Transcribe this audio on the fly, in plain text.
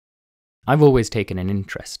I've always taken an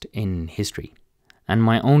interest in history, and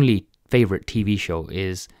my only favourite TV show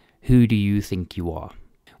is Who Do You Think You Are?,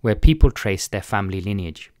 where people trace their family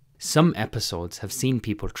lineage. Some episodes have seen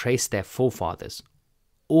people trace their forefathers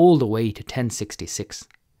all the way to 1066,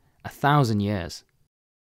 1,000 years.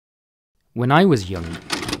 When I was young,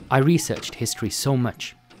 I researched history so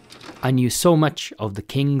much. I knew so much of the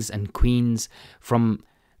kings and queens, from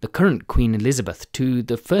the current Queen Elizabeth to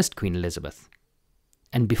the first Queen Elizabeth,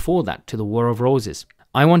 and before that to the War of Roses.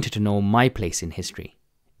 I wanted to know my place in history,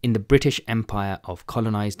 in the British Empire of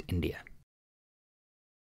colonised India.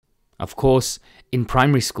 Of course, in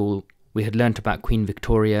primary school, we had learnt about Queen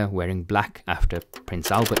Victoria wearing black after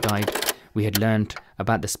Prince Albert died. We had learnt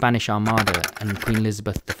about the Spanish Armada and Queen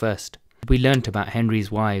Elizabeth I. We learnt about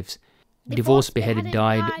Henry's wives. Divorced beheaded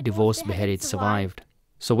died, divorced beheaded survived.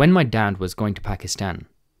 So when my dad was going to Pakistan,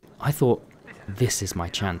 I thought, this is my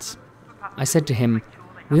chance. I said to him,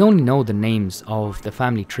 we only know the names of the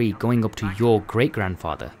family tree going up to your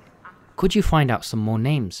great-grandfather. Could you find out some more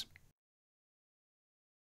names?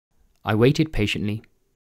 I waited patiently,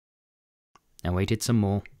 and waited some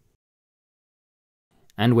more,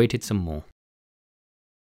 and waited some more.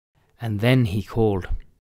 And then he called.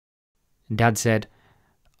 Dad said,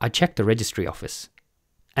 I checked the registry office,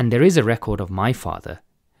 and there is a record of my father,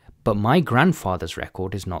 but my grandfather's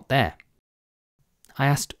record is not there. I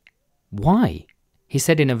asked, why? He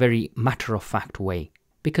said in a very matter-of-fact way,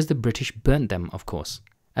 because the British burnt them, of course,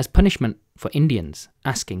 as punishment for Indians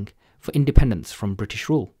asking for independence from British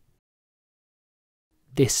rule.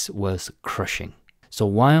 This was crushing. So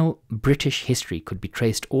while British history could be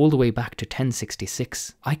traced all the way back to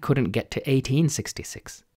 1066, I couldn't get to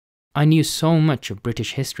 1866. I knew so much of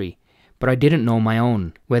British history, but I didn't know my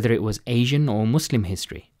own, whether it was Asian or Muslim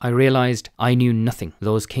history. I realised I knew nothing.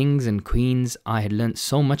 Those kings and queens I had learnt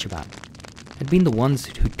so much about had been the ones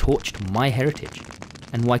who torched my heritage,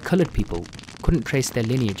 and why coloured people couldn't trace their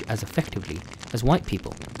lineage as effectively as white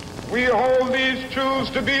people. We hold these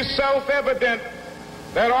truths to be self-evident,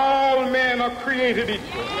 that all men are created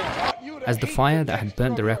equal. As the fire that had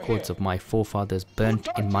burnt the records of my forefathers burnt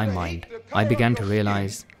in my mind, I began to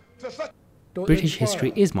realise British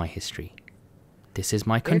history is my history. This is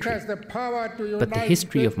my country. But the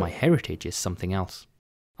history of my heritage is something else.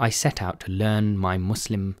 I set out to learn my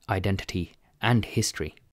Muslim identity and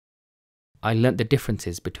history. I learnt the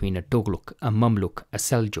differences between a Tughlaq, a Mamluk, a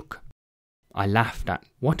Seljuk. I laughed at,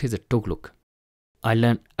 what is a Tughlaq? I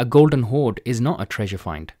learnt a golden hoard is not a treasure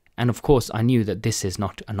find. And of course I knew that this is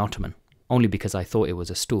not an ottoman, only because I thought it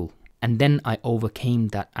was a stool. And then I overcame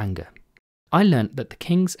that anger. I learnt that the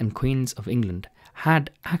kings and queens of England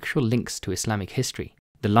had actual links to Islamic history.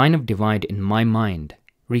 The line of divide in my mind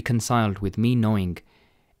reconciled with me knowing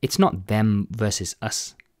it's not them versus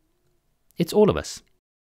us. It's all of us.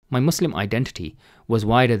 My Muslim identity was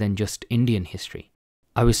wider than just Indian history.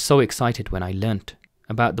 I was so excited when I learnt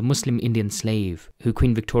about the Muslim Indian slave who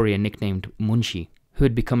Queen Victoria nicknamed Munshi, who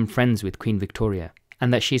had become friends with Queen Victoria,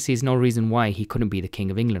 and that she sees no reason why he couldn't be the King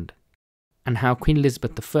of England, and how Queen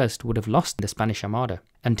Elizabeth I would have lost the Spanish Armada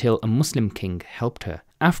until a Muslim king helped her.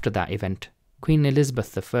 After that event, Queen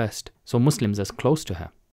Elizabeth I saw Muslims as close to her.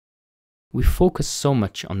 We focus so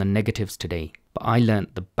much on the negatives today, but I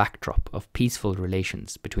learnt the backdrop of peaceful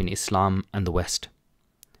relations between Islam and the West,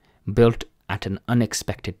 built at an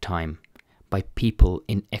unexpected time by people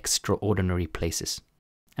in extraordinary places.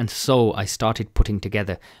 And so I started putting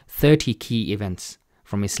together 30 key events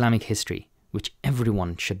from Islamic history which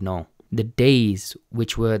everyone should know. The days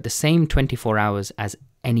which were the same 24 hours as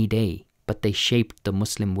any day, but they shaped the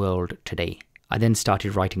Muslim world today. I then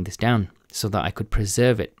started writing this down so that I could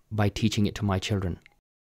preserve it by teaching it to my children.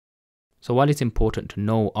 So while it's important to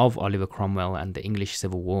know of Oliver Cromwell and the English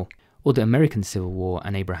Civil War, or the American Civil War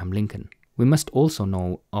and Abraham Lincoln, we must also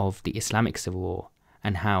know of the Islamic Civil War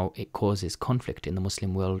and how it causes conflict in the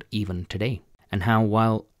Muslim world even today, and how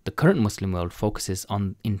while the current Muslim world focuses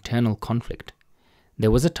on internal conflict,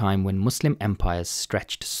 there was a time when Muslim empires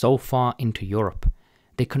stretched so far into Europe,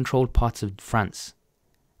 they controlled parts of France,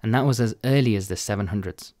 and that was as early as the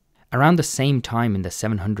 700s. Around the same time in the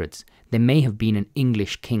 700s, there may have been an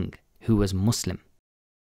English king who was Muslim.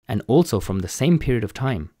 And also from the same period of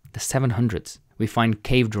time, the 700s, we find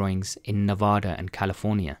cave drawings in Nevada and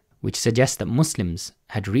California, which suggest that Muslims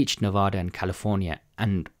had reached Nevada and California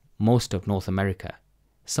and most of North America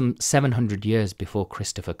some 700 years before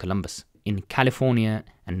Christopher Columbus. In California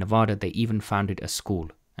and Nevada, they even founded a school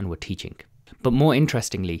and were teaching. But more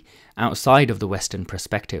interestingly, outside of the Western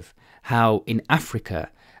perspective, how in Africa,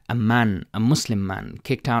 a Muslim man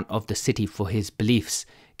kicked out of the city for his beliefs,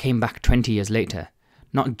 came back 20 years later,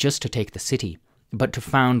 not just to take the city, but to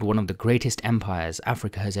found one of the greatest empires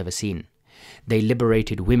Africa has ever seen. They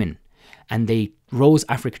liberated women, and they rose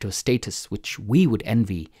Africa to a status which we would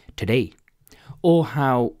envy today. Or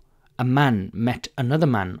how a man met another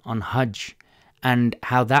man on Hajj, and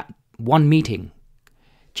how that one meeting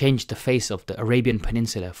changed the face of the Arabian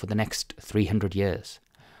Peninsula for the next 300 years.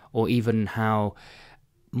 Or even how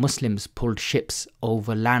Muslims pulled ships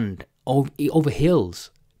over land, over hills,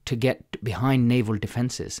 to get behind naval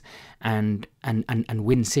defenses and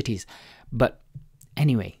win cities. But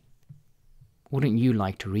anyway, wouldn't you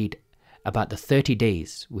like to read about the 30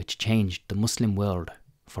 days which changed the Muslim world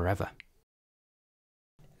forever?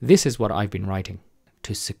 This is what I've been writing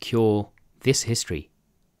to secure this history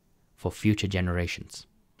for future generations.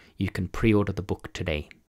 You can pre-order the book today.